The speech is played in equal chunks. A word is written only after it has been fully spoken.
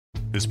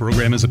This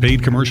program is a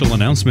paid commercial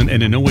announcement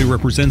and in no way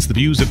represents the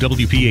views of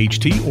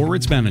WPHT or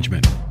its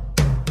management.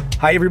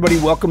 Hi, everybody.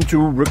 Welcome to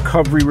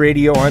Recovery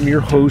Radio. I'm your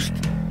host,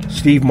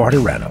 Steve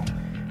Martirano.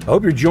 I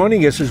hope you're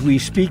joining us as we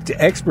speak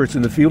to experts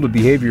in the field of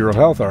behavioral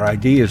health. Our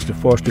idea is to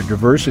foster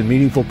diverse and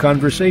meaningful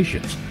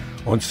conversations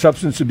on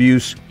substance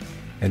abuse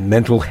and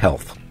mental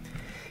health.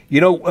 You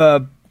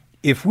know,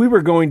 if we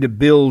were going to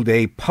build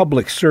a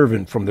public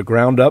servant from the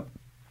ground up,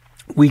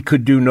 we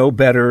could do no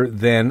better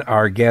than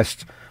our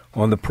guest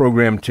on the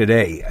program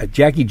today.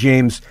 Jackie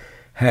James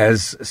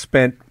has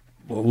spent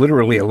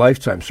literally a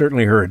lifetime,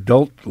 certainly her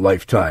adult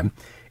lifetime,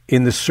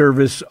 in the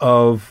service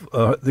of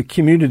the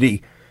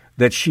community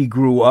that she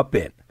grew up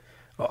in.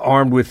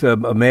 Armed with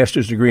a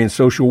master's degree in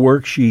social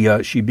work,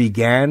 she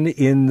began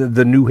in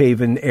the New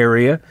Haven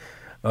area,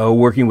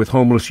 working with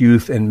homeless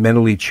youth and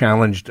mentally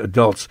challenged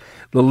adults.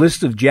 The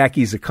list of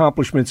Jackie's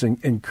accomplishments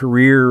and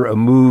career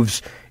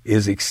moves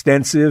is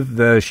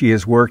extensive. She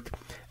has worked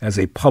as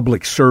a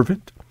public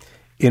servant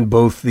in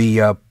both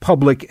the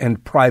public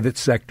and private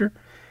sector,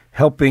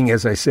 helping,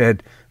 as I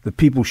said, the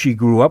people she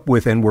grew up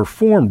with and were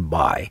formed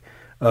by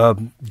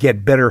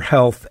get better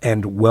health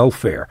and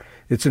welfare.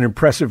 It's an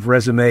impressive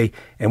resume,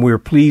 and we're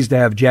pleased to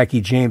have Jackie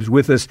James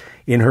with us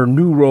in her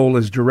new role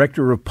as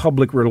Director of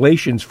Public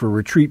Relations for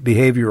Retreat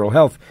Behavioral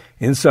Health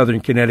in Southern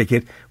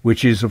Connecticut,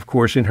 which is, of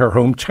course, in her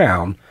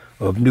hometown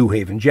of New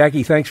Haven.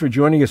 Jackie, thanks for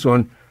joining us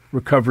on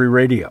Recovery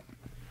Radio.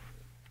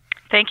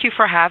 Thank you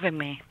for having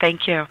me.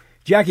 Thank you.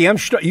 Jackie,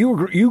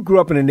 you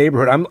grew up in a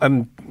neighborhood.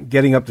 I'm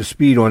getting up to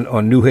speed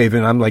on New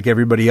Haven. I'm like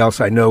everybody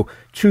else. I know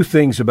two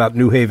things about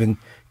New Haven,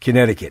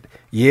 Connecticut: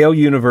 Yale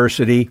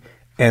University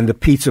and the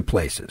pizza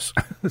places.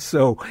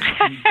 So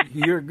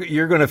you're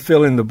going to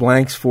fill in the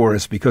blanks for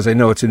us because I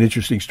know it's an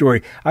interesting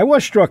story. I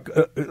was struck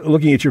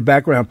looking at your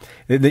background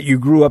that you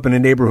grew up in a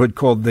neighborhood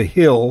called The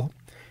Hill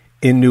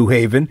in New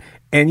Haven,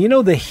 and you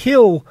know the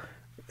Hill,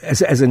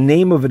 as a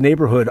name of a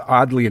neighborhood,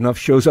 oddly enough,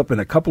 shows up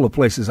in a couple of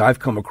places I've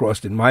come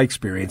across in my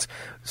experience.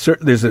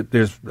 There's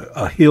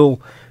a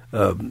Hill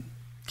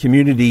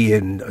community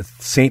in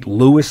St.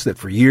 Louis that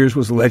for years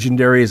was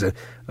legendary as I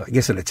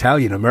guess an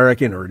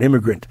Italian-American or an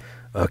immigrant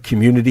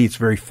community. It's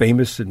very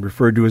famous and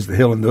referred to as the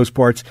Hill in those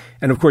parts.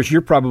 And, of course,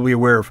 you're probably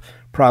aware of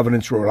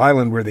Providence, Rhode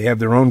Island, where they have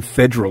their own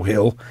Federal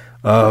Hill,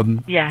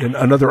 and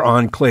another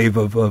enclave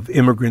of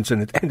immigrants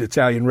and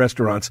Italian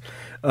restaurants.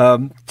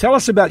 Tell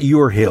us about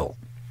your Hill.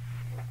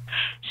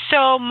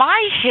 So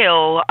my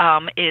Hill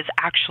is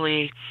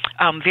actually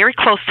very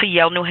close to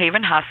Yale New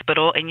Haven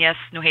Hospital. And yes,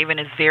 New Haven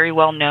is very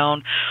well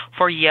known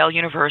for Yale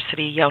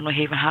University, Yale New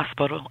Haven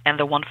Hospital, and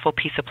the wonderful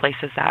pizza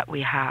places that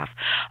we have.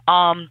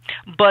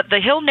 But the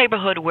Hill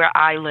neighborhood where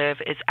I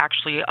live is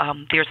actually,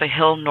 there's a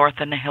Hill North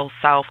and a Hill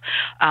South.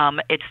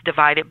 It's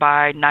divided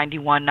by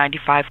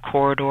 91-95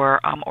 corridor,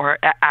 or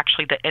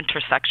actually the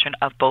intersection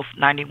of both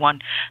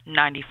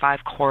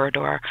 91-95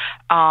 corridor.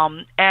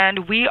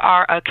 And we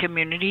are a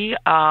community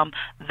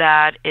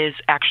that is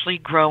actually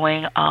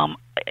growing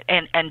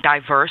and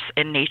diverse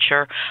in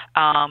nature.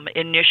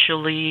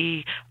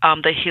 Initially,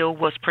 the Hill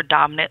was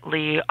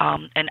predominantly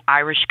an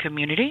Irish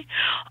community,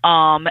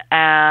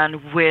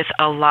 and with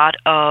a lot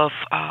of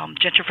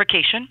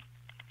gentrification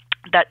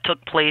that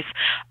took place.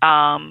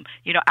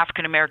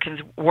 African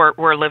Americans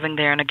were living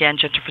there, and again,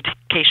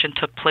 gentrification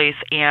took place,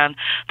 and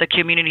the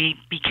community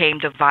became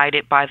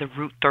divided by the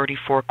Route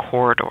 34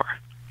 corridor,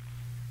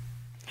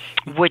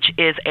 which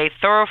is a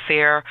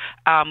thoroughfare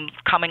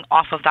coming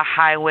off of the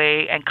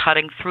highway and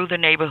cutting through the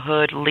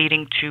neighborhood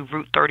leading to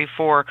Route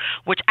 34,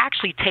 which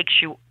actually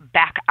takes you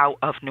back out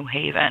of New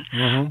Haven.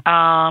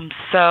 Mm-hmm.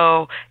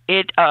 So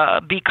it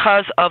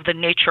because of the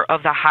nature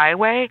of the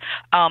highway,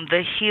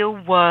 the Hill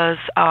was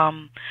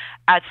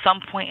at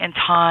some point in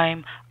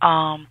time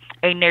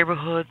a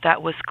neighborhood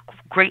that was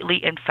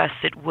greatly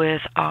infested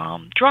with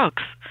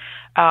drugs.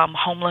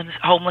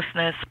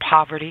 Homelessness,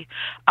 poverty,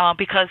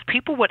 because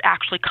people would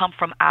actually come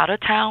from out of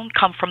town,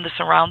 come from the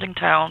surrounding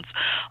towns,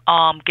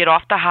 get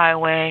off the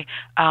highway,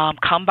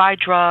 come buy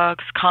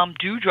drugs, come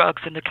do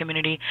drugs in the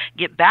community,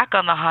 get back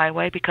on the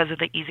highway because of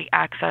the easy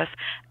access,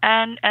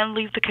 and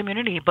leave the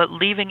community, but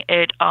leaving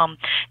it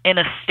in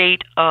a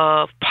state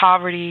of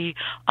poverty,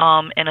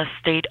 in a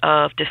state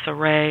of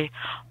disarray,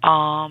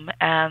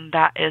 and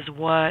that is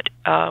what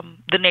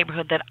the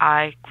neighborhood that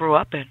I grew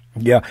up in.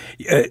 Yeah,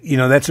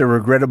 that's a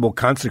regrettable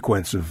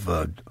consequence of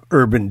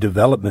urban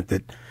development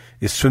that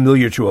is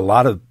familiar to a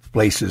lot of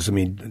places. I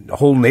mean,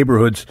 whole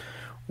neighborhoods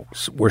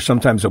were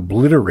sometimes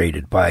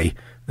obliterated by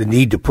the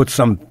need to put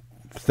some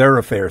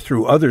thoroughfare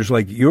through. Others,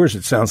 like yours,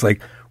 it sounds like,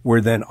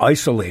 were then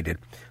isolated.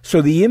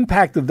 So the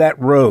impact of that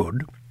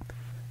road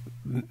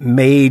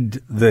made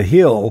the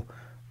Hill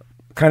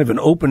kind of an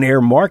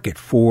open-air market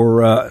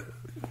for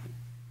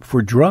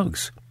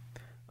drugs.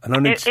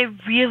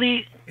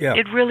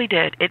 It really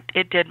did.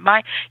 It did.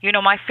 My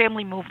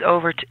family moved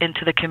over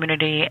into the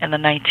community in the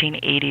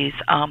 1980s,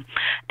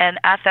 and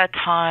at that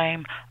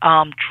time,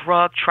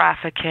 drug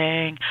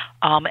trafficking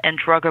and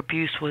drug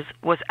abuse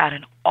was at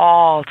an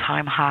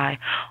all-time high.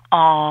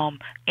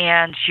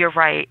 And you're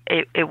right,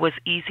 it was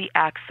easy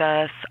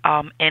access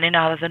in and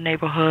out of the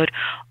neighborhood.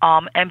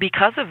 And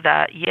because of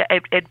that,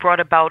 it brought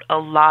about a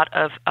lot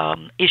of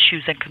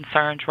issues and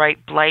concerns,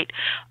 right? Blight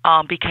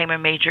became a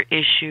major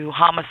issue.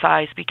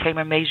 Homicides became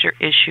a major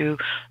issue.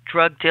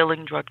 Drug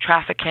dealing, drug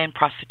trafficking,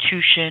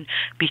 prostitution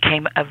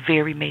became a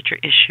very major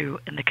issue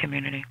in the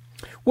community.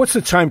 What's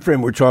the time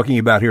frame we're talking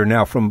about here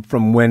now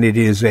from when it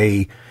is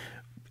a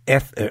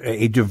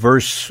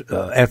diverse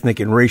ethnic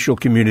and racial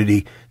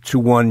community to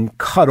one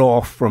cut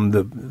off from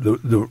the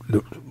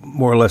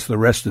more or less the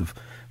rest of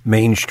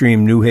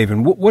mainstream New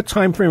Haven? What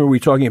time frame are we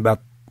talking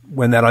about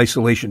when that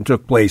isolation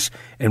took place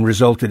and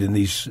resulted in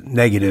these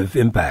negative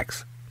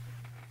impacts?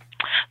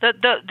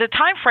 The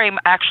time frame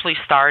actually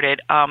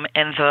started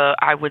in the,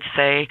 I would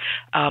say,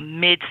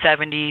 mid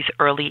 70s,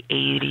 early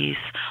 80s.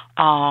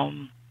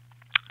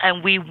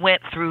 And we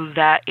went through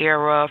that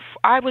era,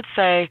 I would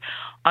say,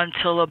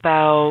 until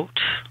about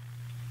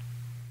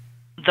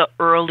the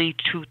early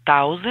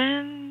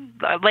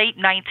 2000s, late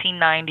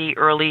 1990,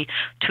 early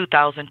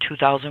 2000,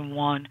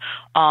 2001.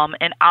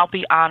 And I'll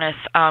be honest,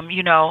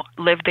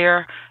 lived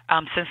there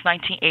since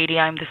 1980.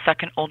 I'm the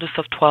second oldest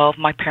of 12.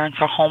 My parents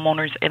are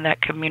homeowners in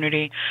that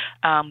community,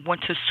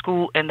 went to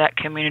school in that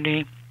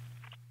community.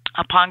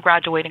 Upon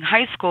graduating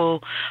high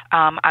school,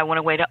 I went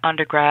away to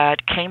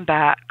undergrad, came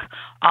back,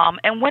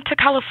 and went to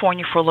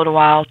California for a little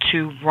while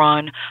to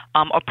run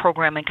a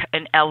program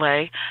in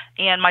L.A.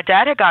 And my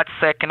dad had got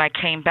sick, and I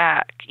came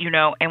back,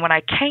 and when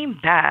I came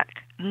back,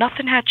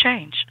 nothing had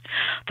changed.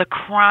 The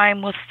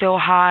crime was still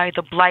high.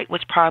 The blight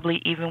was probably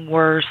even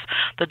worse.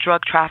 The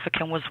drug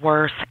trafficking was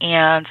worse.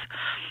 And,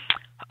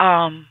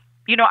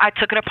 I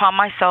took it upon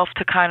myself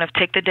to kind of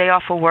take the day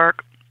off of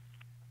work.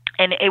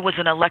 And it was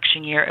an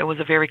election year. It was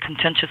a very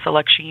contentious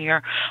election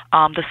year.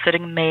 The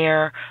sitting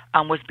mayor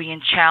was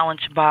being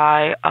challenged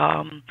by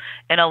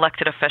an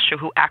elected official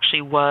who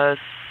actually was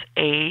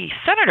a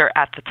senator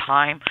at the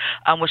time,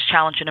 was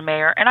challenging the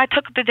mayor. And I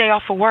took the day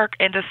off of work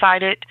and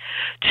decided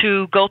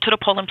to go to the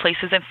polling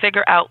places and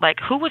figure out,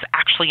 who was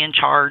actually in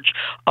charge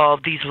of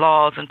these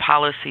laws and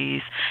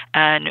policies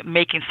and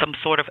making some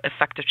sort of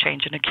effective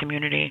change in the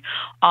community.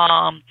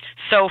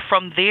 So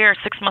from there,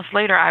 6 months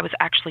later, I was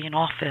actually in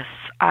office.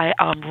 I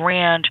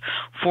ran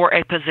for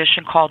a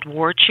position called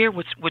ward chair,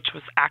 which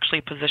was actually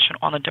a position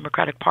on the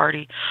Democratic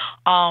Party.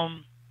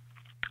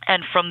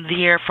 And from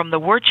there, from the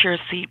ward chair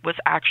seat, was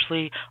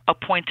actually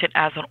appointed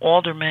as an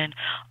alderman,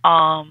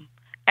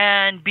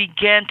 and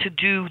began to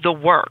do the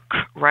work,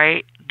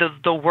 right?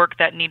 The work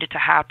that needed to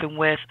happen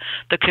with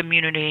the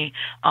community,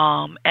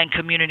 and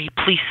community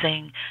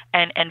policing,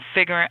 and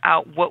figuring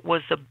out what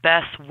was the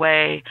best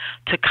way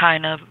to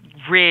kind of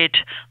rid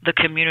the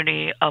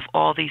community of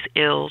all these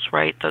ills,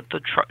 right? The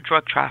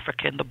drug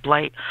trafficking, the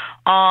blight,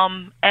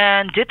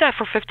 and did that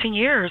for 15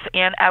 years.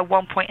 And at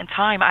one point in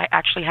time, I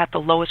actually had the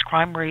lowest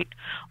crime rate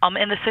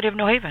in the city of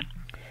New Haven.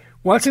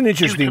 Well, that's an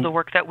interesting, due to the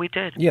work that we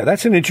did. Yeah,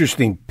 that's an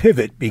interesting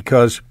pivot,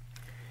 because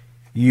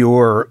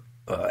your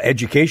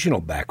educational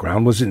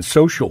background was in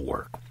social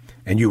work,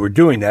 and you were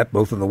doing that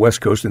both on the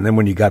West Coast and then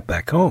when you got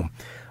back home,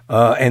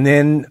 and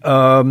then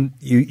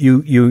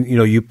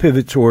you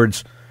pivot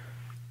towards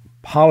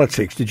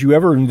politics. Did you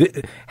ever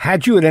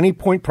had you at any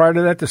point prior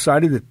to that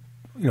decided that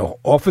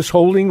office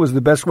holding was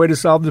the best way to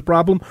solve the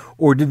problem,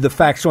 or did the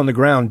facts on the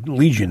ground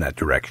lead you in that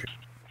direction?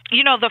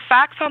 The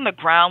facts on the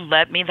ground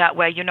led me that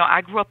way.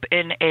 I grew up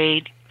in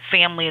a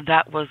family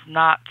that was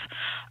not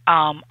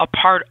a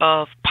part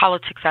of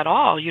politics at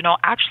all.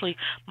 Actually,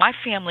 my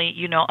family,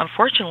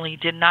 unfortunately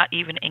did not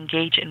even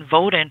engage in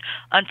voting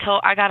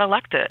until I got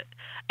elected.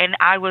 And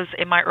I was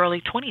in my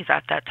early 20s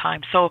at that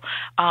time. So,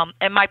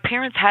 and my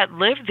parents had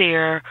lived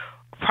there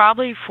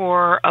probably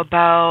for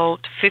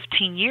about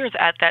 15 years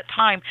at that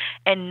time,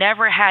 and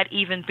never had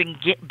even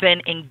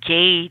been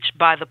engaged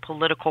by the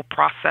political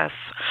process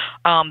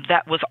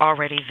that was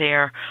already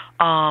there.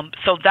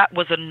 So that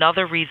was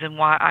another reason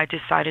why I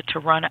decided to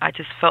run. I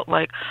just felt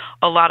like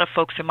a lot of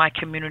folks in my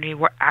community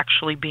were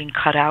actually being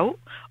cut out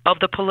of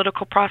the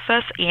political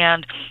process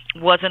and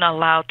wasn't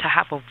allowed to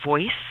have a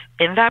voice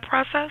in that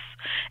process,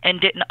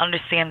 and didn't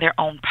understand their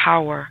own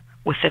power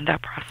within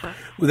that process.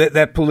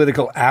 That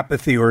political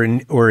apathy or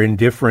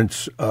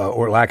indifference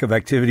or lack of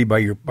activity by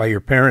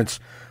your parents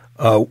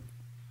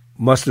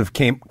must have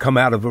come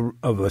out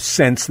of a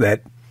sense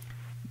that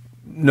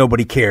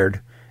nobody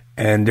cared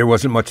and there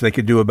wasn't much they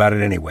could do about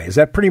it anyway. Is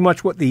that pretty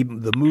much what the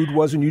mood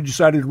was when you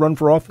decided to run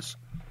for office?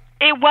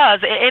 It was.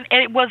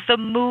 It was the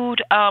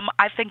mood,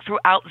 I think,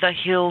 throughout the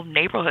Hill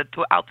neighborhood,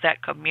 throughout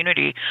that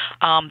community.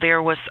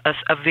 There was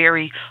a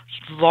very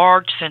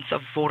large sense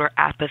of voter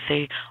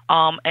apathy.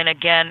 And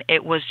again,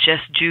 it was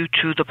just due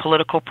to the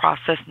political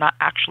process not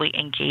actually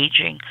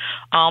engaging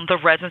the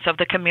residents of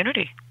the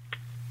community.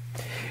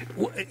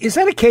 Is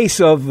that a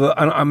case of,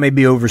 I may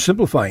be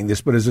oversimplifying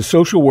this, but as a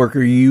social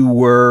worker, you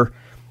were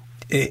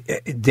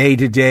day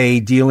to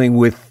day dealing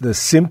with the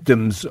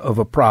symptoms of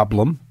a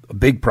problem, a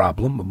big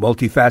problem, a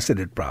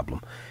multifaceted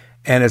problem.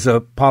 And as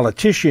a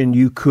politician,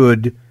 you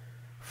could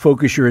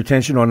focus your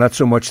attention on not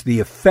so much the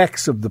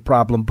effects of the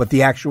problem, but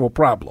the actual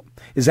problem.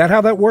 Is that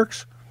how that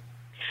works?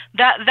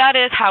 That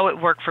is how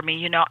it worked for me.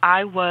 You know,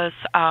 I was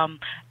a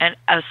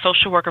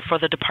social worker for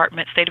the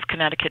State of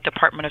Connecticut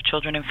Department of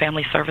Children and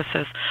Family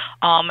Services,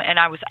 and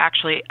I was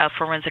actually a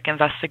forensic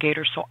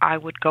investigator. So I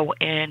would go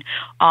in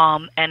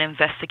and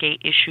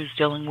investigate issues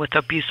dealing with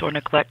abuse or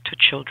neglect to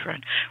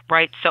children,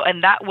 right? So,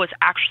 and that was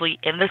actually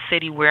in the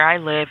city where I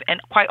live,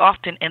 and quite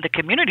often in the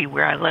community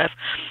where I live.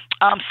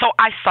 So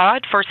I saw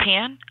it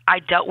firsthand. I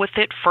dealt with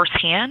it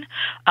firsthand.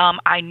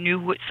 I knew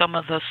what some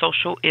of the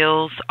social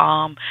ills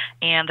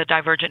and the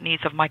divergent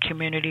needs of my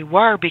community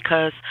were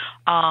because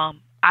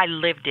I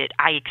lived it.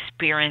 I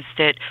experienced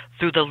it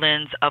through the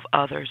lens of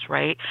others,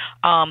 right?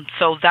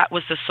 So that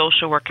was the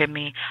social work in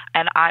me.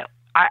 And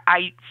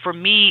for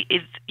me,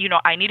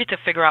 I needed to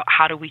figure out,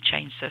 how do we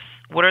change this?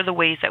 What are the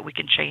ways that we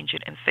can change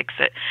it and fix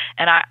it?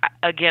 And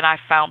I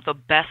found the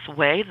best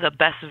way, the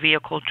best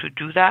vehicle to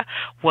do that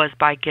was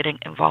by getting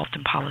involved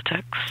in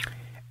politics.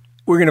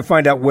 We're going to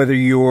find out whether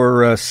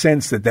your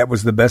sense that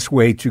was the best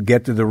way to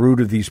get to the root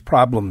of these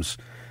problems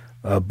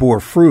bore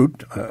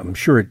fruit. I'm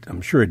sure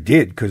it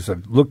did, because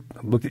I've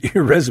looked at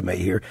your resume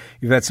here.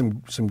 You've had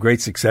some great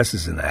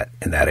successes in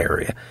that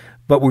area.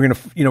 But we're going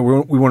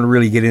to, we want to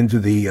really get into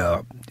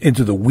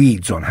the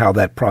weeds on how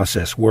that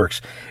process works.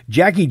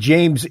 Jackie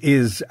James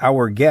is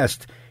our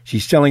guest.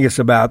 She's telling us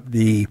about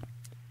the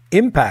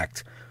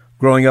impact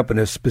growing up in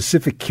a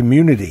specific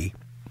community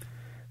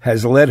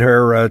has led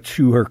her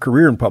to her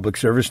career in public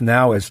service,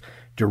 now as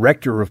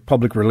Director of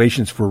Public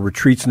Relations for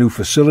Retreat's new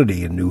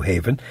facility in New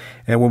Haven.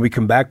 And when we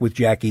come back with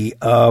Jackie,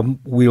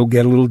 we'll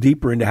get a little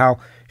deeper into how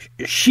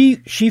she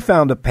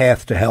found a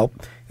path to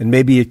help, and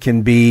maybe it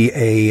can be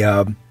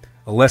a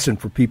lesson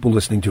for people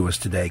listening to us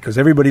today, because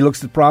everybody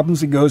looks at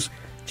problems and goes,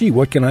 gee,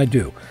 what can I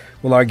do?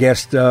 Well, our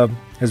guest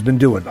has been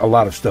doing a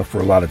lot of stuff for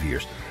a lot of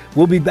years.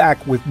 We'll be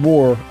back with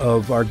more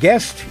of our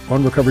guest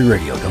on Recovery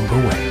Radio. Don't go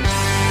away.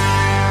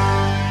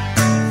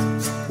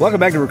 Welcome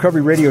back to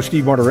Recovery Radio.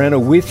 Steve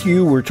Martirano with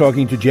you. We're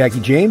talking to Jackie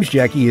James.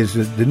 Jackie is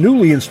the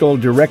newly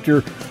installed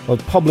Director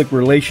of Public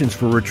Relations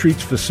for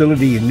Retreat's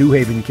facility in New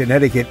Haven,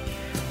 Connecticut.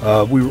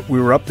 We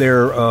were up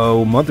there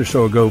a month or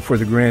so ago for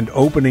the grand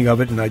opening of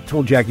it, and I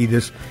told Jackie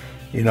this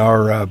in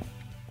our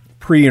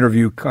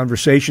pre-interview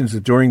conversations,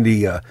 that during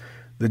the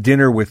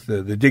dinner with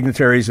the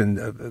dignitaries and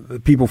the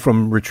people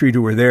from Retreat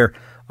who were there,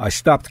 I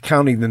stopped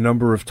counting the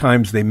number of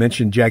times they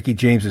mentioned Jackie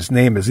James's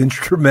name as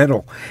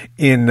instrumental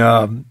in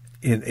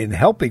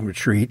helping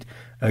Retreat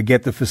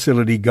get the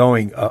facility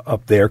going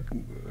up there.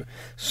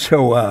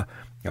 So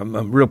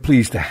I'm real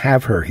pleased to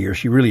have her here.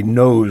 She really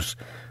knows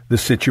the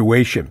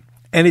situation.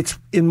 And it's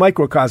in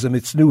microcosm,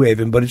 it's New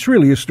Haven, but it's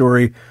really a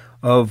story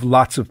of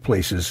lots of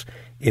places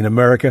in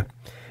America.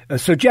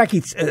 So,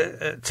 Jackie,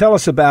 tell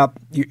us about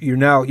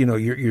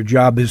your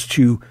job is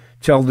to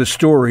tell the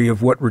story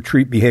of what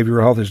Retreat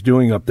Behavioral Health is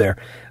doing up there.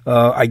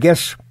 I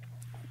guess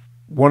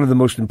one of the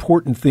most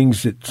important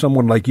things that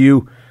someone like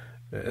you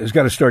has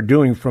got to start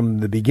doing from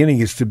the beginning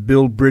is to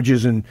build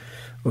bridges and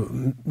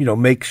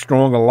make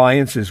strong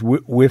alliances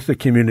with the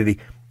community.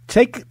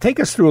 Take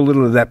us through a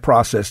little of that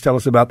process. Tell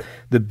us about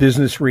the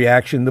business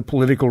reaction, the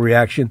political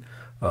reaction,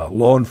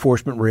 law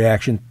enforcement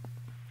reaction.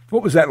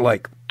 What was that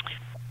like?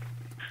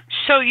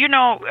 So,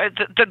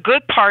 the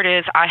good part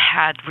is I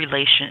had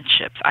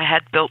relationships. I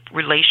had built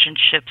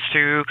relationships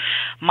through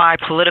my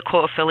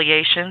political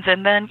affiliations.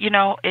 And then,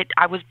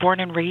 I was born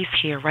and raised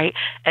here, right?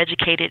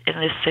 Educated in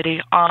this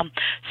city.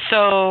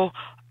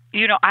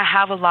 I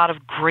have a lot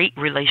of great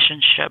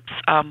relationships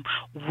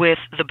with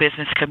the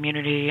business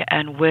community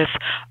and with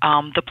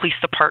the police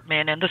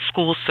department and the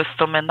school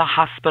system and the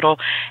hospital.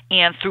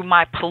 And through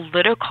my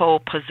political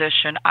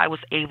position, I was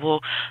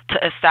able to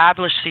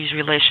establish these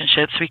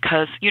relationships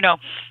because,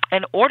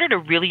 in order to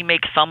really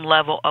make some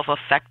level of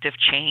effective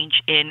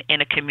change in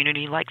a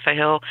community like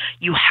Sahil,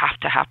 you have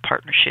to have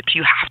partnerships.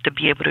 You have to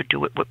be able to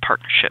do it with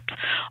partnerships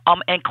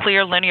and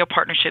clear linear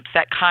partnerships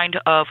that kind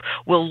of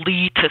will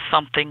lead to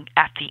something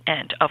at the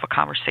end of a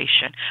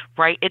conversation,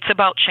 right? It's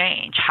about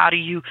change. How do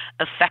you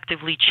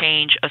effectively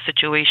change a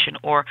situation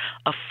or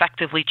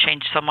effectively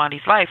change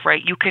somebody's life,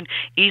 right? You can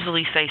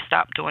easily say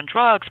stop doing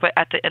drugs, but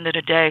at the end of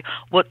the day,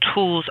 what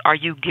tools are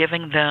you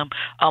giving them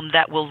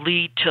that will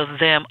lead to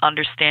them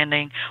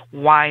understanding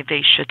why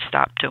they should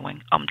stop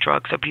doing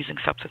drugs, abusing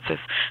substances?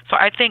 So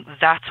I think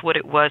that's what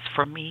it was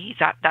for me.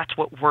 That's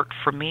what worked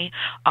for me.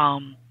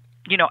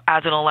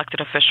 As an elected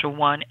official,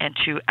 one, and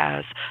two,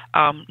 as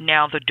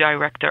now the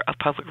Director of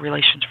Public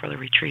Relations for the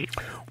Retreat.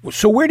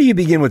 So where do you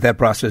begin with that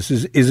process?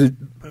 Is it,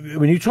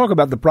 when you talk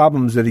about the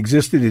problems that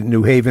existed in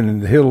New Haven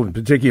and the Hill in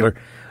particular,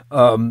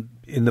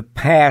 in the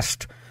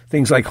past,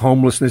 things like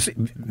homelessness,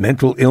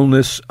 mental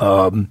illness,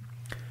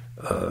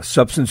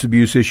 substance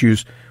abuse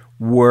issues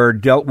were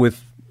dealt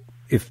with,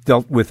 if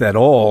dealt with at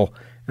all,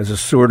 as a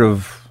sort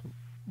of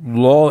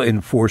law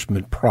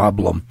enforcement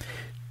problem.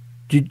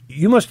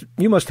 You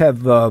must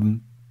have a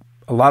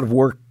lot of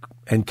work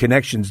and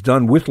connections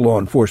done with law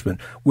enforcement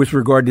with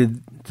regard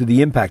to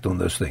the impact on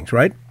those things,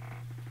 right?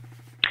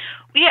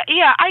 Yeah.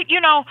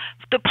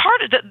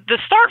 the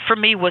start for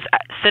me was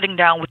sitting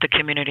down with the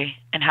community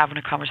and having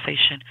a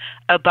conversation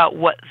about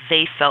what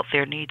they felt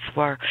their needs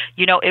were.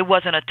 It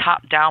wasn't a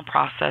top-down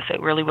process. It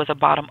really was a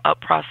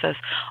bottom-up process,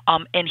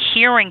 and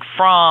hearing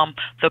from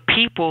the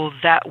people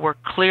that were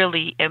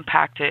clearly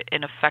impacted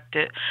and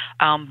affected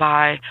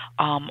by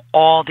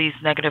all these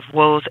negative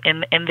woes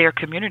in their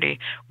community,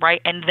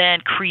 right? And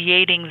then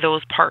creating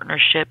those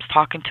partnerships,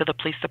 talking to the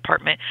police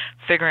department,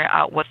 figuring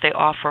out what they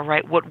offer,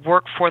 right? What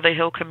worked for the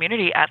Hill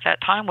community at that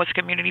time was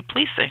community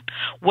policing.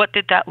 What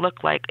did that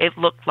look like? It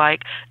looked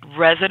like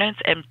residents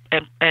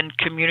and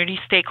community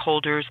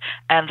stakeholders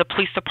and the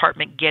police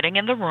department getting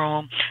in the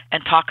room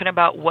and talking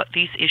about what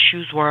these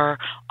issues were,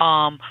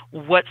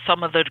 what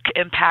some of the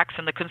impacts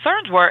and the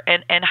concerns were,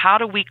 and how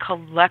do we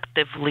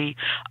collectively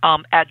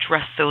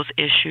address those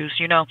issues,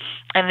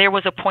 And there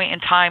was a point in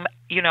time,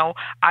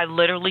 I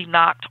literally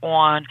knocked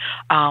on,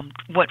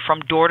 went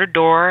from door to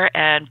door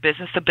and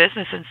business to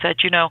business and said,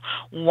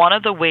 one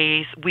of the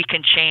ways we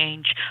can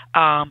change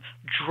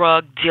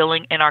drug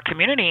dealing in our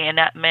community, and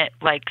that meant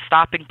like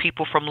stopping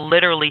people from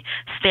literally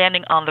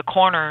standing on the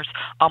corners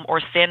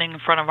or standing in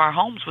front of our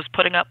homes, was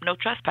putting up no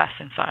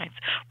trespassing signs,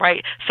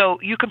 right? So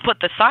you can put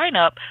the sign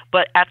up,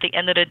 but at the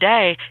end of the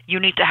day, you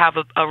need to have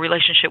a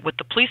relationship with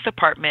the police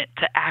department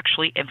to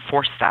actually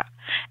enforce that.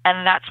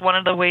 And that's one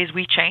of the ways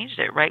we changed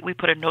it, right? We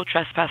put a no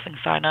trespassing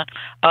sign up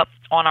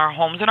on our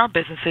homes and our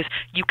businesses.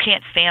 You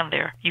can't stand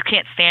there. You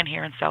can't stand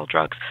here and sell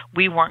drugs.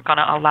 We weren't going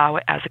to allow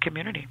it as a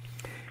community.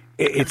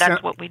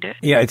 That's what we did.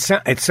 Yeah,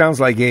 it sounds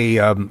like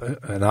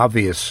an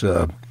obvious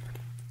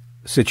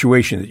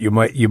situation that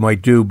you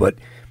might do, but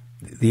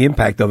the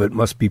impact of it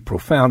must be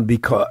profound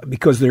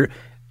because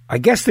I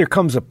guess there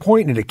comes a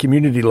point in a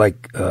community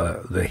like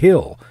the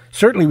Hill.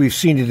 Certainly, we've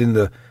seen it in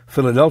the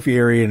Philadelphia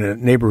area in a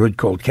neighborhood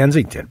called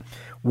Kensington,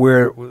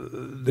 where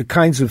the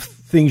kinds of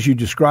things you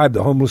described,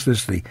 the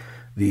homelessness,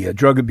 the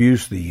drug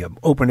abuse, the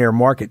open air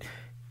market,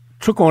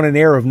 took on an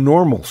air of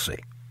normalcy.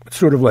 It's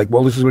sort of like,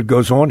 well, this is what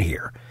goes on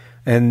here.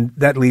 And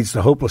that leads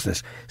to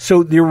hopelessness.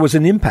 So there was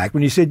an impact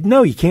when you said,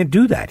 no, you can't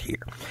do that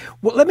here.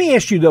 Well, let me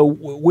ask you, though,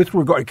 with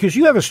regard, because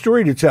you have a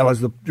story to tell as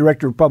the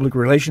Director of Public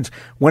Relations,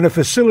 when a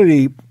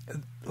facility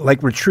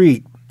like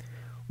Retreat,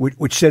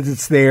 which says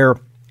it's there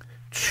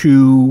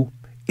to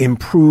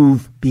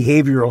improve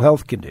behavioral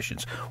health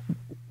conditions,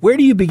 where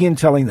do you begin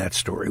telling that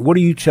story? What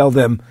do you tell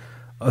them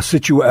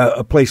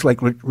a place like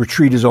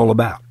Retreat is all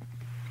about?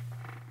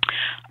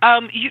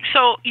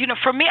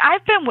 For me,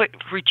 I've been with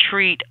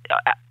Retreat,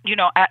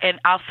 and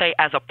I'll say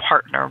as a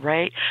partner,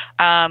 right?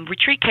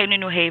 Retreat came to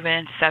New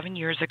Haven 7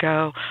 years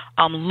ago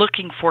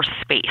looking for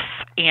space.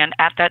 And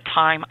at that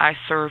time, I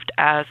served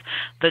as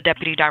the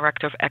Deputy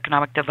Director of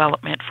Economic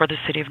Development for the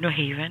City of New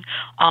Haven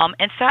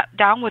and sat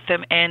down with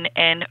them and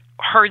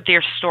heard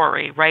their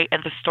story, right?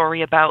 And the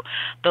story about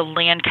the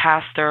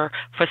Lancaster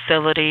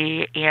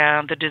facility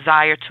and the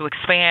desire to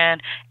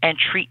expand and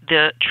treat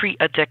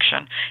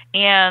addiction.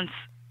 And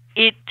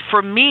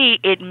for me,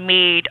 it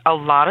made a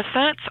lot of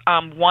sense.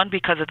 One,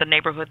 because of the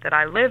neighborhood that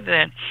I live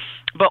in,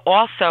 but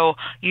also,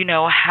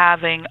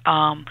 having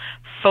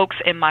folks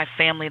in my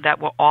family that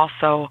were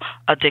also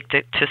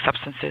addicted to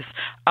substances.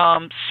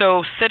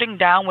 So sitting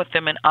down with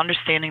them and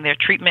understanding their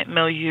treatment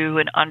milieu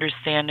and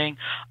understanding,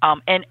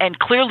 and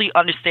clearly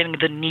understanding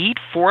the need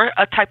for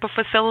a type of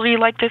facility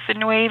like this in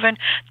New Haven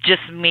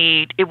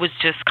it was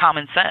just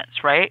common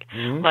sense, right?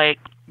 Mm-hmm. Like,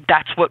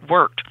 that's what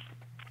worked.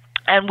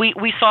 And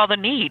we saw the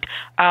need.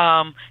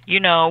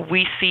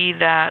 We see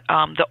that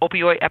the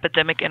opioid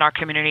epidemic in our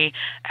community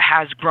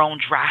has grown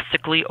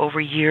drastically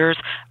over years.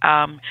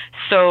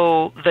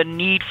 So the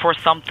need for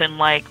something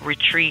like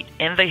Retreat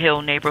in the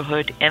Hill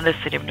neighborhood in the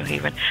city of New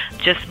Haven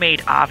just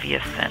made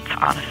obvious sense,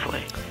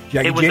 honestly.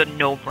 It was a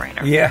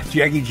no-brainer. Yeah,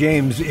 Jackie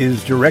James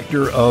is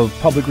Director of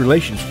Public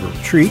Relations for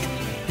Retreat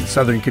in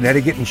Southern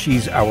Connecticut, and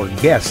she's our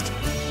guest.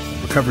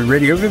 Recovery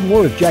Radio. Even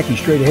more with Jackie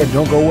straight ahead.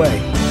 Don't go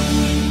away.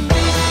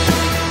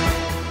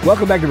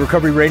 Welcome back to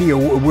Recovery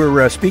Radio.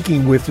 We're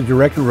speaking with the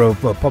Director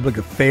of Public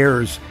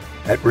Affairs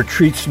at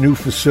Retreat's new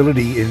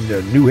facility in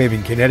New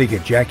Haven,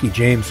 Connecticut. Jackie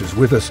James is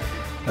with us,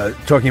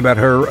 talking about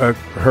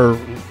her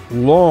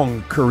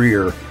long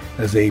career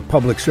as a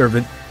public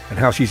servant and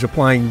how she's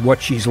applying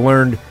what she's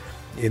learned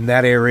in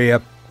that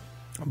area,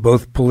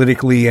 both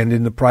politically and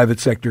in the private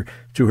sector,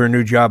 to her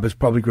new job as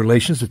public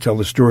relations to tell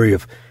the story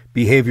of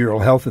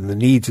behavioral health and the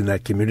needs in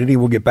that community.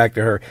 We'll get back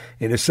to her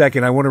in a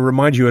second. I want to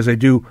remind you, as I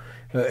do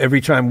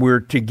every time we're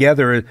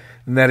together,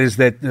 and that is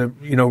that,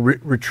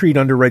 Retreat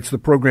underwrites the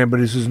program, but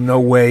this is in no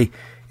way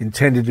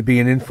intended to be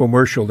an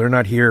infomercial. They're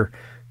not here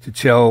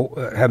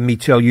to have me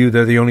tell you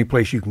they're the only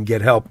place you can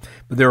get help.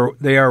 But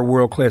they are a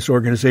world-class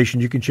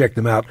organization. You can check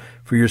them out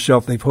for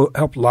yourself. They've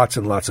helped lots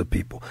and lots of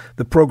people.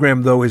 The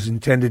program, though, is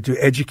intended to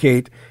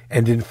educate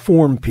and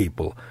inform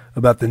people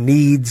about the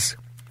needs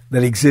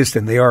that exist,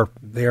 and they are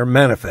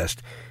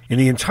manifest in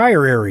the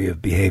entire area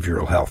of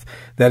behavioral health.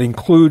 That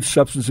includes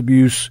substance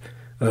abuse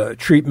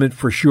treatment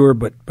for sure,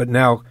 but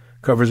now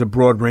covers a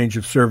broad range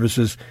of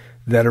services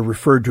that are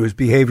referred to as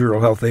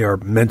behavioral health. They are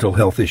mental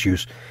health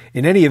issues.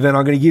 In any event,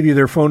 I'm going to give you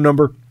their phone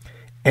number,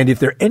 And if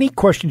there are any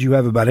questions you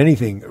have about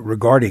anything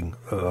regarding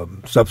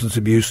substance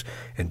abuse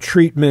and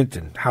treatment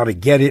and how to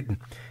get it and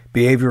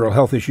behavioral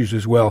health issues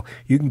as well,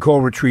 you can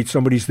call Retreat.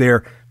 Somebody's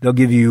there. They'll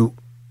give you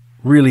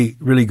really,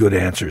 really good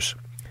answers.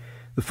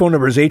 The phone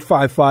number is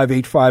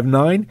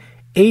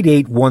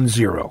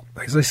 855-859-8810.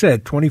 As I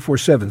said,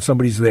 24/7,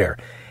 somebody's there.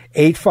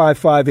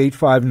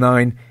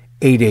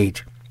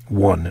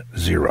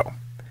 855-859-8810.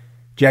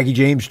 Jackie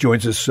James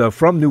joins us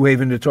from New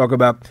Haven to talk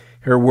about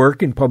her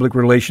work in public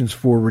relations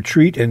for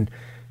Retreat and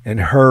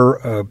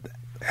her,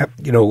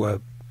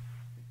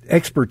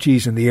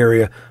 expertise in the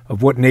area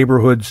of what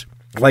neighborhoods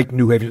like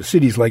New Haven,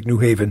 cities like New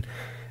Haven,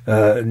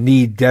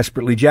 need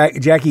desperately.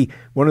 Jackie,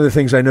 one of the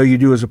things I know you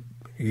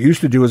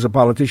used to do as a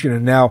politician,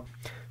 and now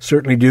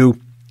certainly do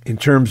in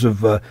terms of,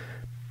 the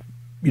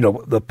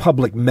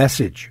public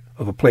message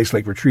of a place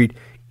like Retreat,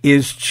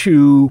 is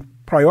to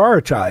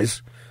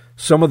prioritize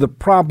some of the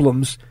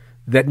problems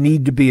that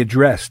need to be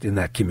addressed in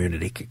that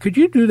community. Could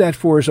you do that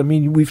for us? I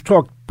mean, we've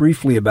talked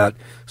briefly about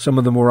some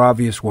of the more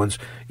obvious ones.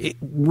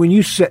 When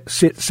you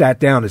sat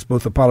down as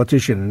both a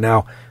politician and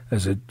now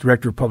as a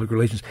director of public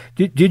relations,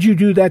 did you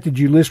do that? Did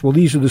you list, well,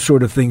 these are the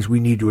sort of things we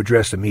need to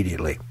address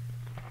immediately?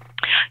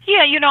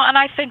 Yeah, and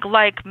I think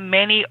like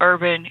many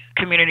urban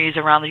communities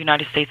around the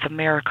United States of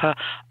America,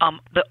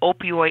 the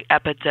opioid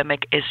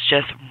epidemic is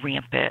just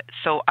rampant.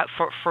 So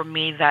for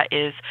me, that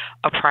is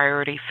a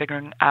priority,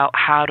 figuring out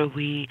how do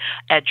we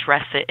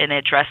address it in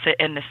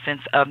the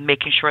sense of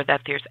making sure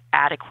that there's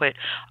adequate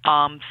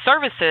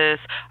services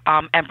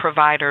and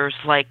providers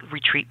like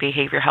Retreat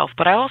Behavior Health.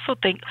 But I also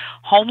think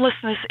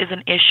homelessness is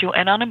an issue,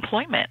 and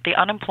unemployment. The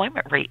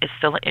unemployment rate is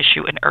still an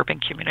issue in urban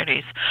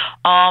communities.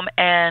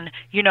 And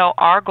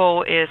our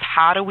goal is,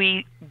 how do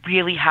we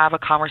really have a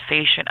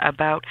conversation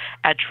about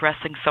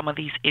addressing some of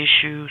these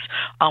issues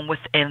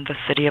within the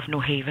city of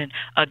New Haven?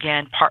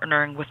 Again,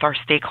 partnering with our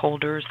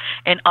stakeholders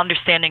and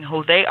understanding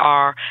who they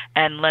are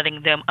and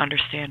letting them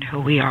understand who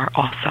we are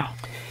also.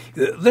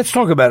 Let's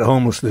talk about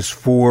homelessness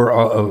for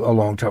a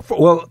long time.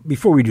 Well,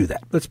 before we do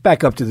that, let's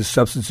back up to the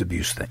substance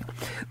abuse thing.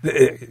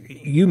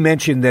 You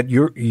mentioned that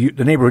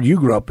the neighborhood you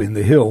grew up in,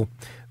 the Hill,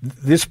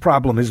 this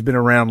problem has been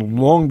around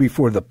long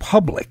before the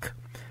public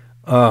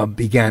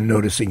began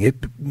noticing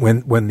it.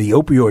 When the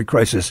opioid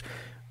crisis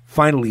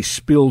finally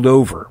spilled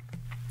over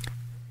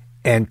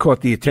and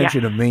caught the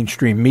attention of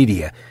mainstream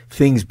media,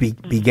 things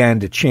began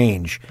to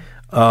change.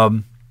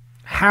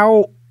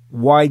 How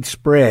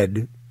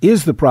widespread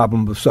is the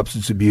problem of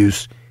substance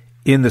abuse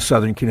in the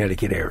Southern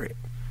Connecticut area?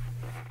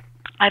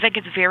 I think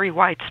it's very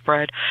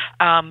widespread.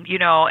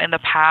 In the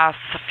past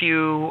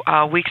few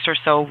weeks or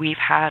so, we've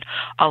had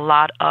a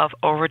lot of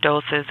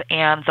overdoses,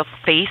 and the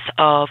face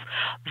of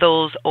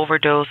those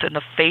overdoses and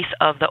the face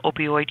of the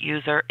opioid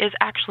user is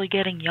actually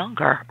getting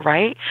younger,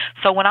 right?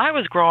 So when I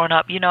was growing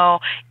up,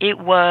 it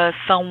was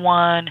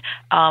someone,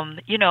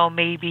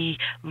 maybe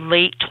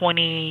late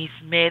 20s,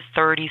 mid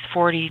 30s,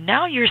 40.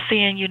 Now you're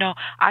seeing,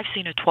 I've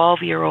seen a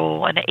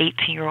 12-year-old and an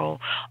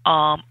 18-year-old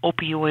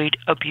opioid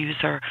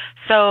abuser.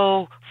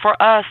 So for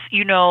us,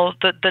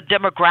 the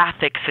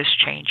demographics is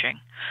changing.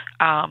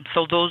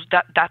 So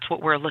that's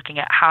what we're looking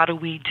at. How do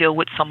we deal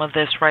with some of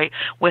this, right,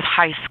 with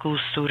high school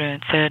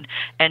students and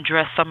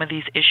address some of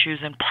these issues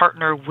and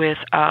partner with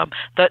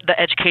the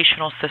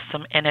educational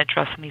system in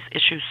addressing these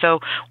issues? So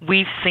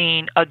we've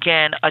seen,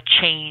 again, a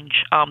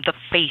change, the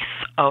face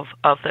of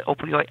the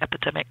opioid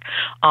epidemic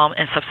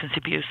and substance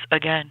abuse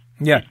again.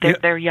 Yeah,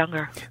 they're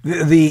younger.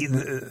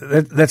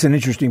 That's an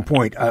interesting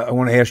point. I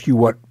want to ask you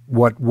what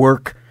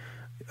work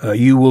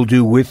you will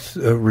do with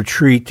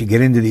Retreat to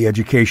get into the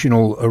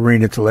educational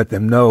arena to let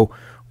them know,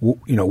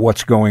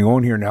 what's going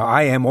on here. Now,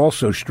 I am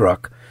also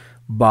struck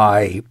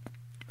by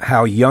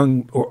how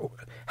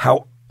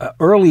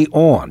early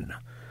on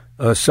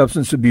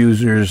substance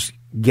abusers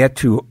get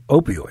to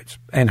opioids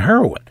and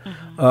heroin.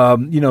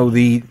 Mm-hmm.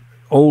 The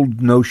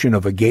old notion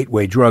of a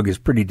gateway drug is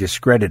pretty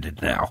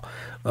discredited now.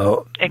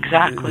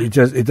 Exactly.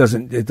 It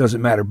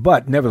doesn't matter.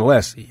 But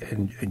nevertheless,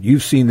 and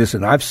you've seen this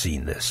and I've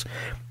seen this,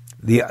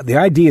 the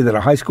idea that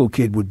a high school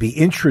kid would be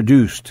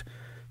introduced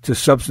to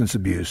substance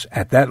abuse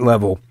at that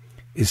level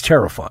is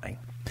terrifying.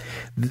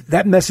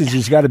 That message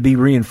has got to be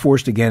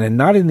reinforced again, and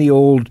not in the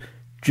old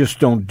just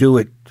don't do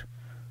it,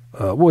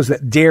 what was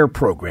that, DARE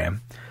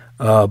program,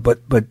 but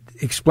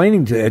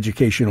explaining to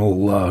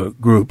educational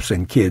groups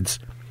and kids,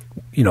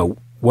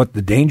 what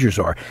the dangers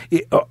are.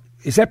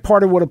 Is that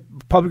part of what a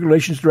public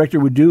relations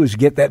director would do, is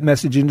get that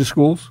message into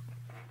schools?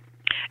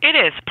 It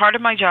is. Part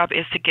of my job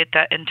is to get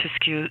that into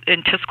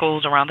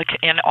schools around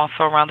and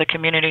also around the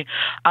community.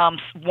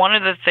 One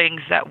of the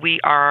things that we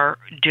are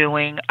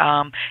doing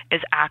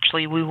is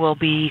actually we will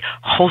be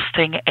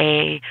hosting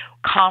a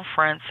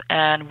conference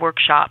and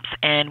workshops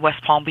in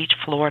West Palm Beach,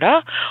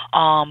 Florida,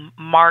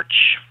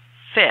 March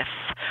 5th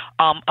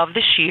of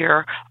this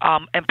year,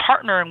 and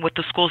partnering with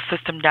the school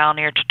system down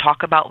there to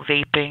talk about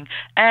vaping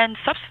and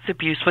substance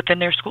abuse within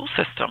their school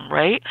system,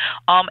 right?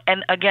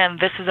 And again,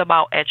 this is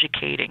about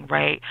educating,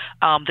 right?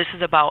 This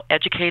is about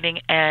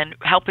educating and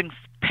helping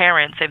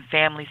parents and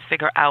families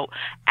figure out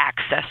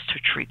access to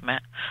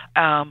treatment.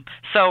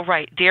 So,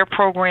 right, DARE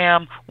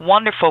program,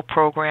 wonderful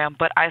program,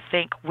 but I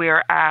think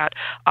we're at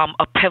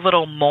a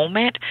pivotal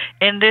moment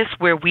in this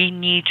where we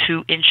need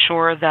to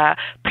ensure that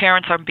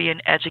parents are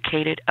being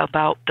educated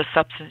about the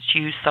substance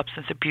use,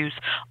 substance abuse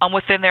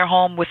within their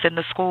home, within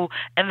the school,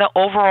 and the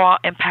overall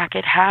impact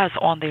it has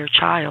on their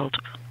child.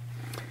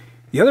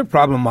 The other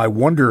problem I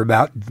wonder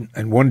about,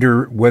 and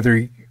wonder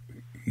whether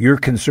you're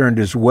concerned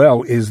as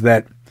well, is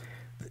that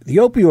the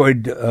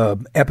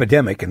opioid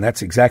epidemic, and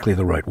that's exactly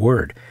the right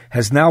word,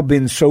 has now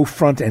been so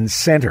front and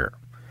center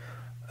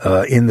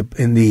in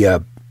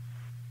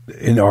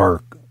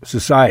our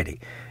society.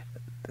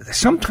 I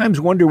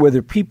sometimes wonder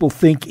whether people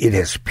think it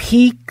has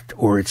peaked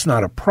or it's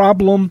not a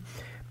problem.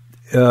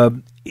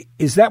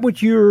 Is that what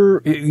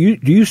do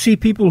you see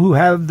people who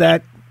have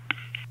that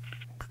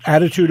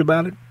attitude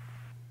about it?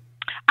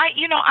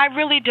 I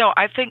really don't.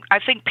 I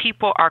think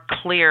people are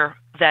clear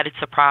that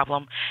it's a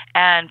problem,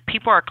 and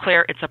people are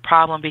clear it's a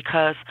problem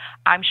because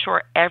I'm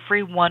sure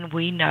everyone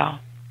we know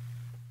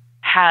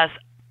has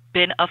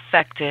been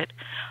affected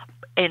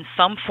in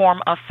some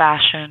form of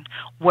fashion,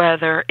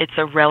 whether it's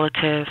a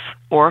relative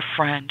or a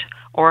friend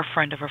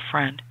of a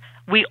friend.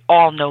 We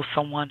all know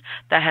someone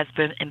that has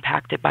been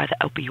impacted by the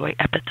opioid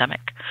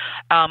epidemic.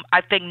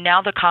 I think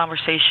now the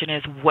conversation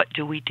is, what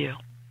do we do?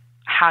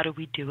 How do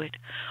we do it?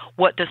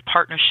 What does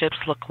partnerships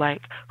look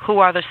like? Who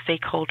are the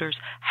stakeholders?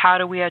 How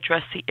do we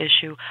address the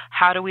issue?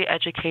 How do we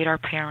educate our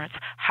parents?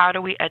 How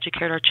do we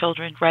educate our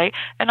children, right?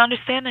 And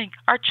understanding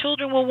our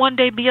children will one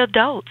day be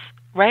adults,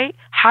 right?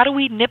 How do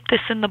we nip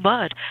this in the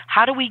bud?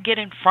 How do we get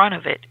in front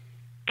of it?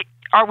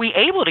 Are we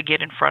able to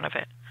get in front of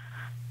it?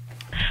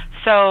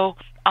 So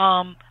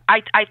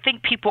I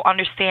think people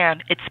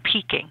understand it's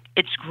peaking.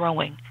 It's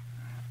growing.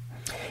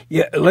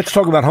 Yeah, let's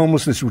talk about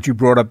homelessness, which you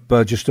brought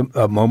up just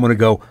a moment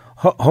ago.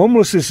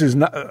 Homelessness is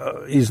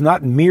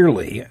not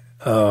merely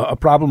a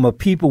problem of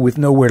people with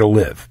nowhere to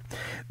live.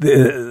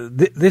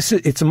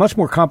 It's a much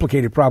more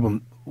complicated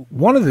problem.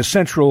 One of the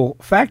central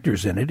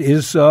factors in it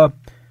is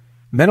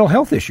mental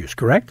health issues,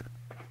 correct?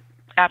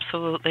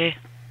 Absolutely.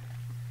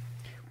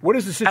 What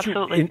is the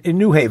situation in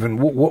New Haven?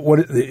 What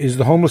is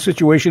the homeless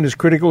situation as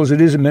critical as it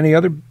is in many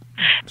other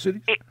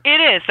cities? It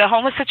is. The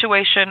homeless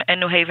situation in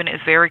New Haven is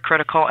very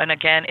critical. And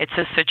again, it's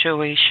a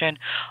situation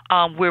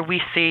where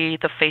we see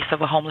the face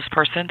of a homeless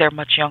person. They're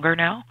much younger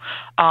now,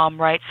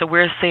 right? So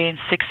we're seeing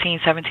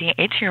 16, 17,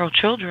 18-year-old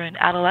children,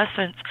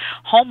 adolescents,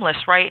 homeless,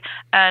 right?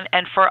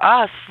 And for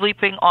us,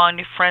 sleeping on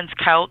your friend's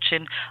couch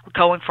and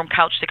going from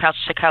couch to couch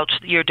to couch,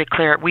 you're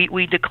declared.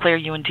 We declare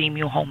you and deem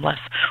you homeless,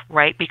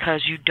 right?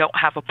 Because you don't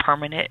have a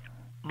permanent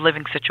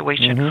living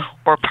situation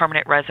or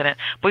permanent resident.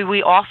 But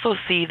we also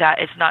see that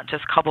it's not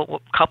just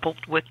coupled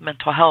with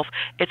mental health.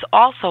 It's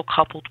also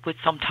coupled with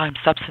sometimes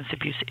substance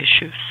abuse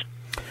issues.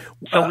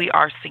 So we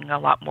are seeing a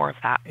lot more of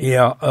that.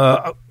 Yeah.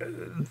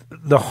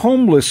 The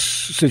homeless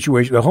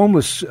situation, the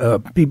homeless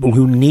people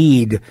who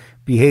need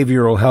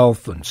behavioral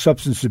health and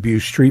substance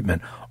abuse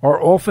treatment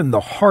are often the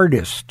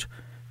hardest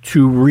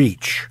to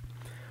reach.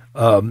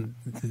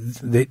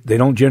 They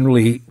don't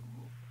generally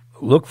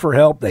look for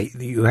help.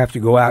 You have to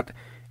go out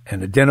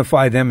and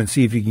identify them and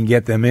see if you can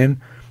get them in.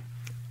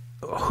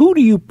 Who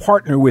do you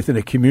partner with in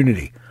a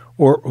community,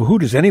 or who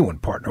does anyone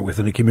partner with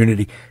in a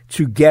community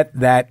to get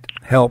that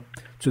help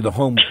to the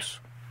homeless?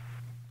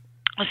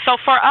 So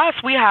for us,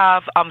 we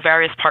have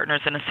various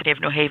partners in the City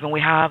of New Haven. We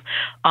have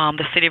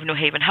the City of New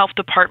Haven Health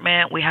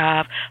Department. We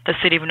have the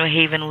City of New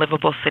Haven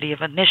Livable City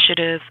of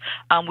Initiative.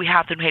 We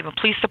have the New Haven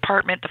Police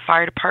Department, the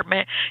Fire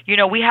Department.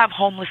 We have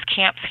homeless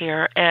camps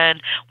here,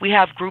 and we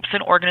have groups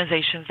and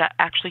organizations that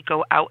actually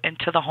go out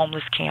into the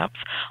homeless camps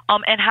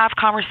and have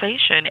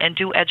conversation and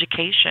do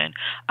education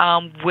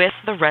with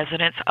the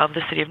residents of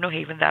the City of New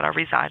Haven that are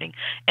residing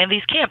in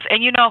these camps.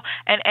 And,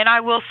 and I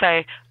will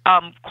say,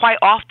 quite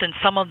often,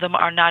 some of them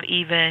are not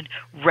even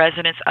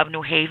residents of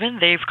New Haven.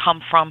 They've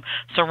come from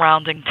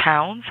surrounding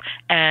towns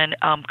and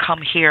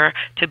come here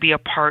to be a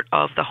part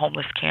of the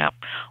homeless camp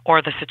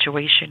or the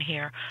situation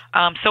here.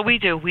 So we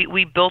do.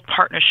 We build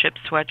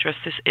partnerships to address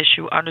this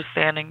issue,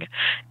 understanding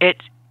it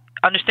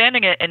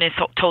in its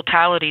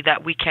totality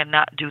that we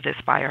cannot do this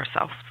by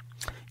ourselves.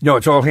 No,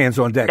 it's all hands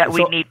on deck. That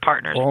we need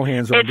partners. All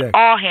hands on deck. It's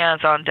all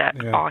hands on deck.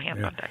 Yeah, all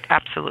hands on deck.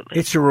 Absolutely.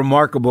 It's a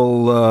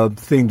remarkable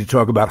thing to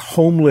talk about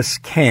homeless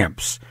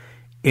camps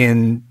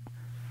in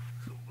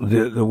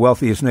the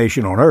wealthiest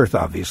nation on earth,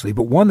 obviously,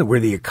 but one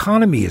where the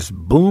economy is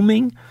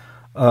booming.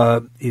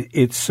 It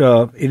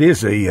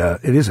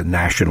is a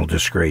national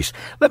disgrace.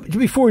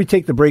 Before we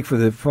take the break for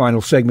the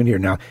final segment here,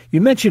 now you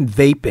mentioned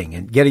vaping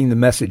and getting the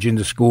message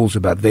into schools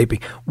about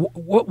vaping.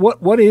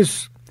 What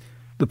is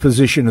the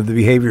position of the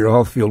behavioral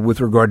health field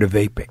with regard to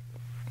vaping?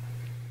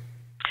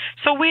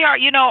 So we are,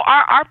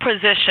 our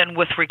position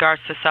with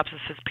regards to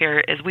substances,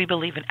 period, is we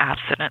believe in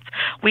abstinence.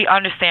 We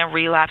understand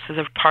relapse is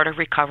a part of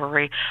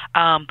recovery,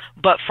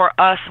 but for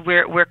us,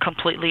 we're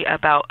completely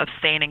about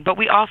abstaining. But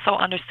we also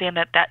understand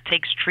that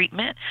takes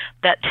treatment,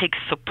 that takes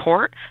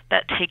support,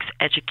 that takes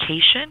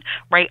education,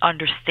 right?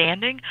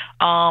 Understanding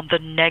the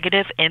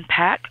negative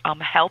impact,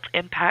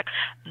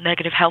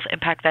 negative health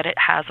impact that it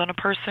has on a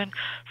person.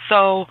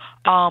 So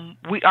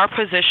our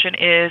position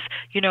is,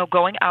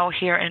 going out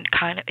here and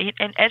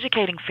and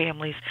educating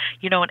families,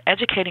 and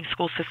educating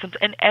school systems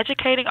and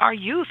educating our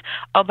youth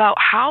about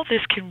how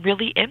this can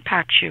really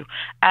impact you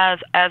as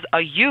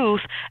a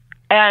youth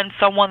and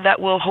someone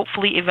that will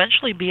hopefully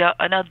eventually be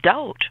an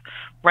adult,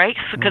 right?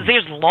 Because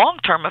there's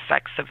long-term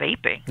effects of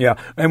vaping. Yeah,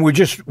 and we're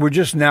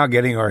just now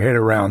getting our head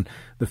around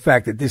the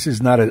fact that this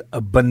is not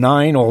a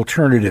benign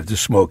alternative to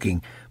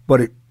smoking,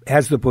 but it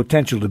has the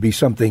potential to be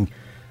something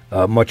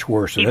much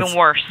worse. So Even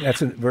worse.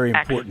 That's a very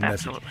important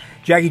message. Absolutely.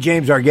 Jackie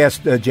James, our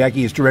guest.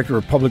 Jackie is Director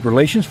of Public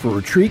Relations for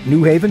Retreat,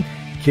 New Haven,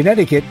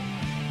 Connecticut.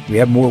 We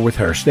have more with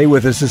her. Stay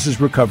with us. This is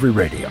Recovery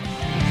Radio.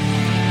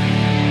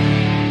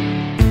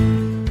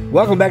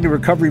 Welcome back to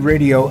Recovery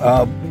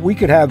Radio. We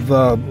could have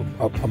a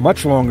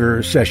much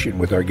longer session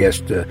with our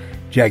guest,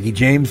 Jackie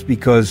James,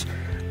 because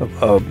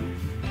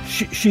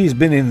she's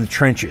been in the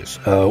trenches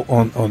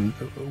on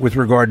with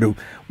regard to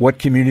what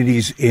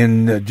communities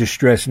in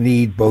distress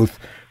need, both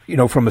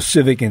from a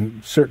civic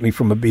and certainly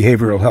from a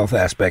behavioral health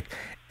aspect.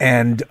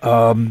 And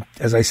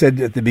as I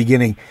said at the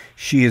beginning,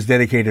 she has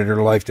dedicated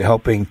her life to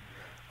helping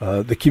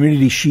the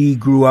community she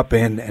grew up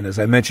in, and as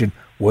I mentioned,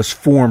 was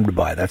formed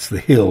by. That's the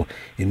Hill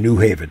in New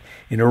Haven.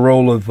 In her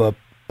role of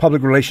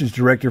Public Relations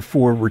Director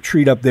for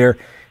Retreat up there,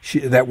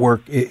 that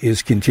work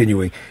is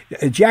continuing.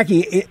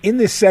 Jackie, in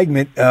this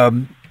segment,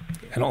 I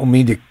don't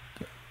mean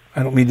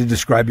to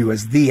describe you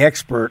as the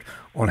expert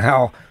on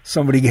how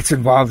somebody gets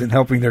involved in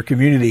helping their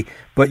community,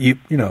 but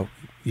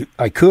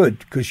I could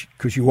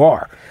because you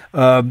are.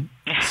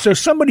 So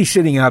somebody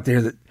sitting out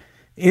there that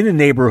in a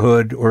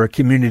neighborhood or a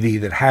community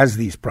that has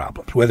these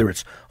problems, whether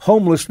it's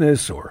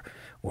homelessness or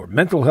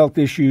mental health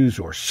issues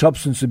or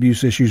substance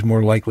abuse issues,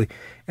 more likely,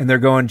 and they're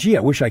going, gee,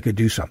 I wish I could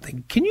do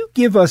something. Can you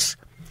give us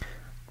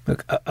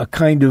a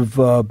kind of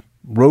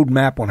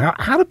roadmap on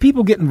how do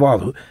people get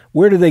involved?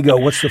 Where do they go?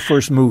 What's the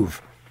first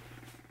move?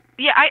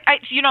 Yeah,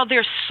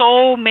 there's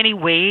so many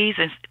ways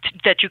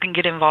that you can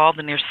get involved,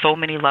 and there's so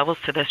many levels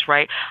to this,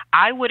 right?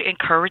 I would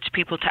encourage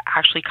people to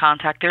actually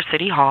contact their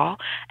city hall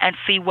and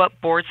see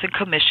what boards and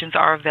commissions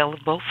are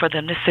available for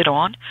them to sit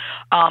on,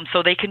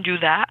 so they can do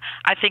that.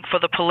 I think for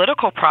the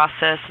political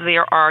process,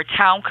 there are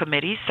town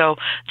committees. So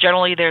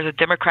generally there's a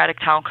Democratic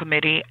town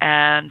committee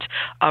and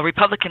a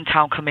Republican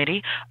town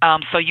committee.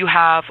 So you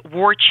have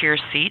ward chair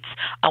seats,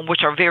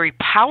 which are very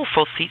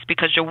powerful seats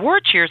because your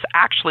ward chairs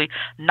actually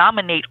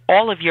nominate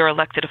all of your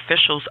elected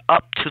officials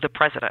up to the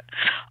president.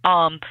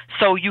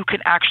 So you can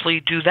actually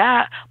do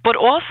that, but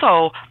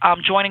also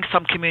joining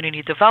some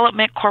community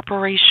development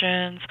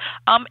corporations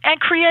and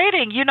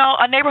creating,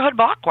 a neighborhood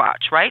block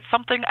watch, right?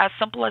 Something as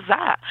simple as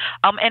that.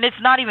 And it's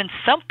not even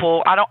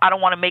simple. I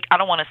don't want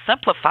to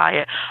simplify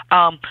it.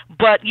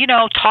 But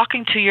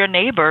talking to your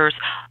neighbors,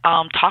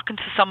 talking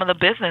to some of the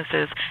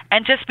businesses,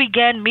 and just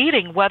begin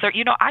meeting. Whether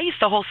I used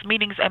to host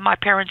meetings in my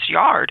parents'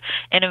 yard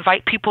and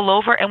invite people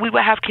over, and we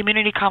would have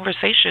community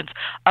conversations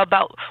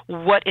about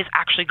what is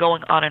actually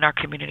going on in our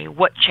community,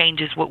 what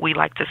changes what we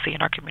like to see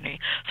in our community.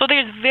 So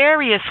there's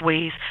various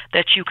ways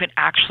that you can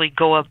actually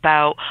go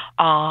about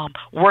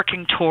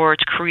working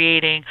towards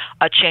creating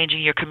a change in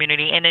your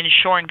community and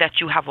ensuring that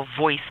you have a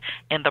voice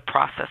in the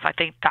process. I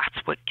think that's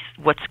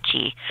what's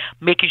key,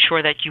 making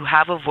sure that you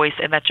have a voice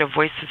and that your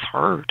voice is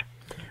heard.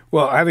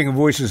 Well, having a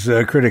voice is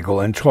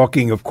critical, and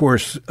talking, of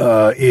course,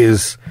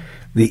 is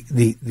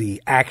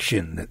the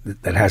action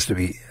that has to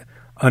be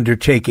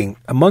undertaking.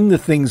 Among the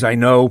things I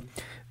know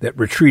that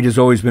Retreat has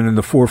always been in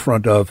the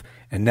forefront of,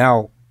 and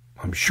now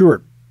I'm sure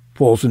it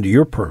falls into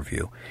your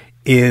purview,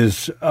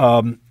 is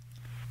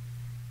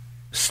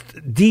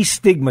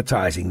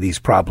destigmatizing these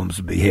problems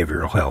of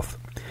behavioral health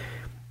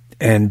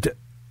and,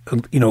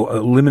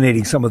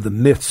 eliminating some of the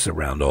myths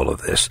around all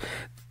of this.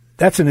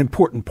 That's an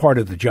important part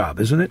of the job,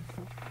 isn't it?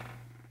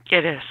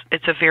 It is.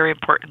 It's a very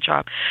important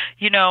job.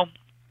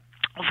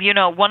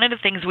 One of the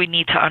things we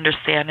need to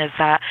understand is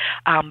that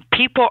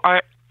people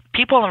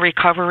in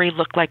recovery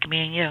look like me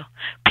and you.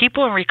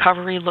 People in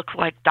recovery look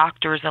like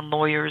doctors and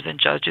lawyers and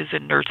judges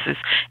and nurses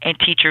and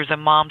teachers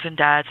and moms and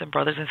dads and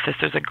brothers and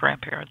sisters and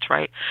grandparents,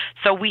 right?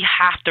 So we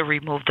have to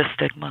remove the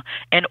stigma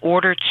in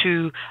order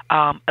to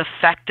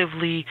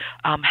effectively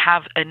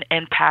have an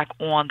impact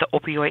on the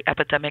opioid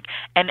epidemic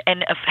and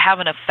have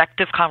an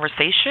effective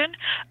conversation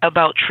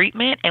about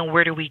treatment and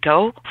where do we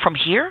go from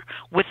here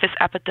with this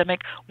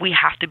epidemic. We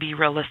have to be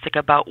realistic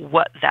about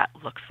what that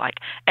looks like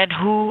and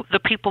who the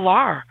people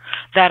are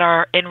that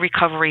are in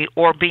recovery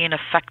or being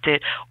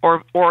affected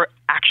or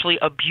actually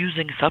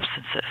abusing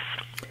substances.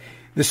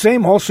 The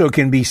same also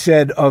can be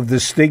said of the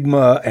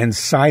stigma and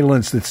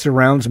silence that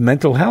surrounds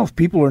mental health.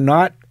 People are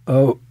not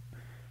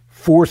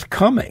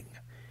forthcoming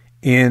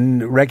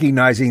in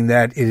recognizing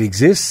that it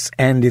exists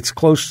and it's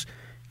close,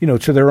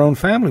 to their own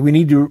family. We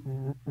need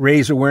to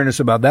raise awareness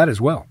about that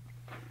as well.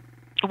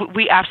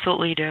 We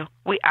absolutely do.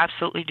 We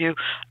absolutely do.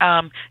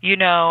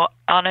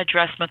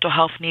 Unaddressed mental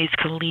health needs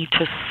can lead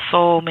to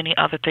so many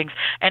other things,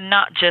 and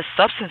not just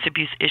substance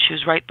abuse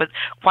issues, right? But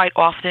quite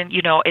often,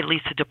 it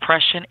leads to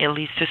depression. It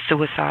leads to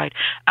suicide.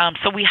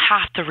 So we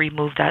have to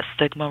remove that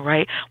stigma,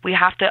 right? We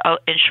have to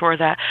ensure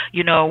that,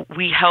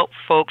 we help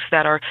folks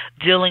that are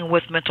dealing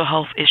with mental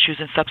health issues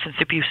and substance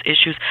abuse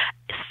issues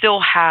still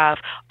have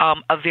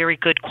a very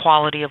good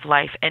quality of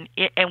life. And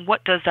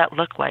what does that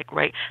look like,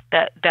 right?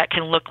 That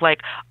can look like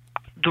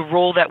the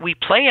role that we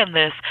play in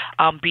this,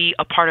 be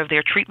a part of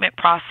their treatment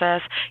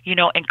process,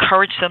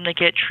 encourage them to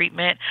get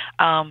treatment,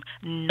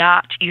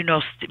 not,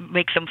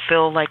 make them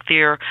feel like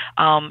they're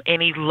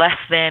any less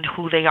than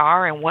who they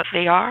are and what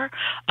they are.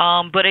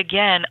 But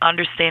again,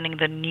 understanding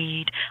the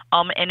need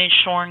and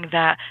ensuring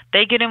that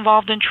they get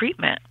involved in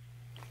treatment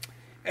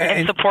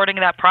and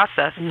supporting that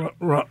process.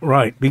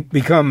 Right.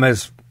 Become,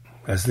 as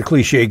the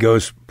cliche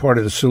goes, part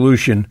of the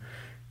solution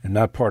and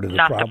not part of the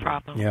problem. Not the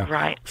problem, yeah.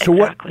 Right. So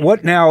exactly.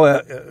 what now,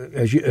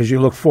 as you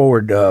look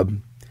forward,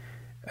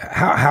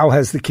 how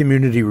has the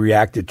community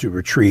reacted to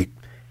Retreat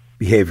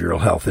Behavioral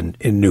Health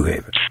in New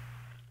Haven?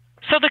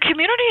 So the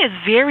community is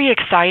very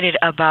excited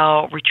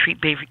about Retreat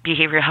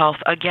Behavioral Health.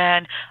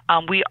 Again,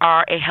 we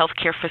are a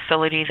healthcare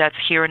facility that's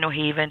here in New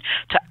Haven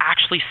to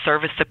actually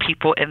service the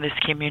people in this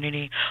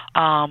community.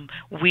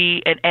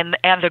 We and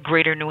the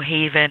greater New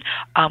Haven.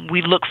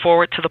 We look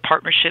forward to the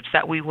partnerships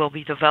that we will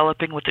be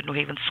developing with the New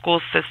Haven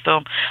school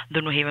system, the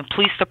New Haven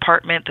Police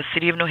Department, the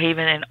City of New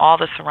Haven, and all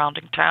the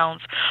surrounding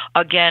towns.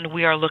 Again,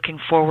 we are looking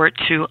forward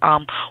to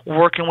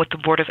working with the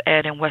Board of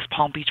Ed in West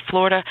Palm Beach,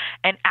 Florida,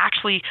 and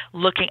actually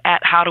looking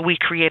at how do we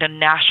create a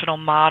national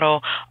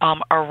model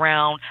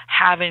around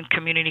having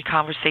community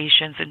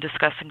conversations and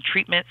discussing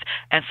treatments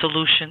and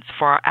solutions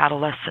for our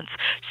adolescents.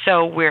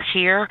 So we're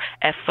here.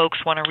 If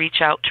folks want to reach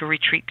out to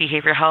Retreat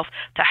Behavioral Health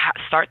to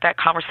start that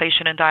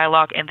conversation and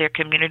dialogue in their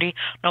community,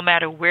 no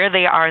matter where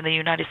they are in the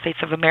United States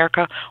of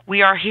America,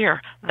 we are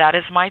here. That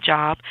is my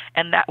job,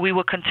 and that we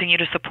will continue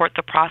to support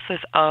the process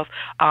of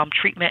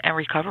treatment and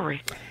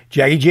recovery.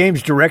 Jackie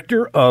James,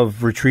 Director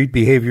of Retreat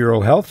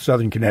Behavioral Health,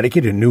 Southern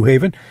Connecticut in New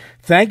Haven.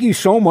 Thank you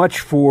so much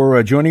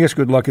for joining us.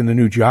 Good luck in the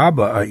new job.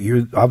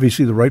 You're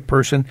obviously the right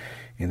person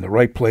in the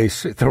right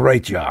place at the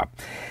right job.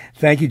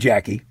 Thank you,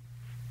 Jackie.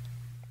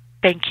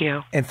 Thank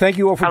you. And thank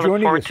you all for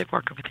joining us. I look forward to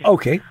working with you.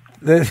 Okay.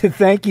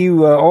 Thank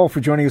you all for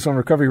joining us on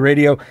Recovery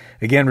Radio.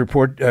 Again,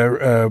 brought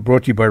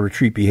to you by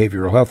Retreat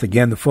Behavioral Health.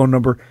 Again, the phone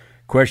number,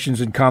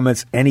 questions and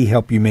comments, any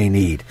help you may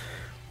need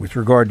with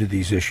regard to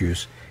these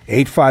issues.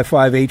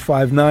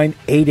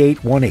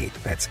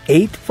 855-859-8818. That's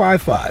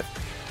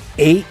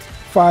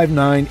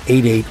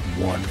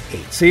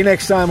 855-859-8818. See you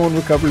next time on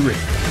Recovery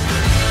Radio.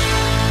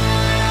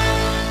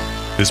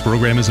 This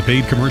program is a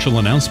paid commercial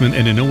announcement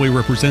and in no way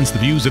represents the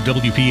views of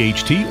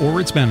WPHT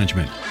or its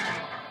management.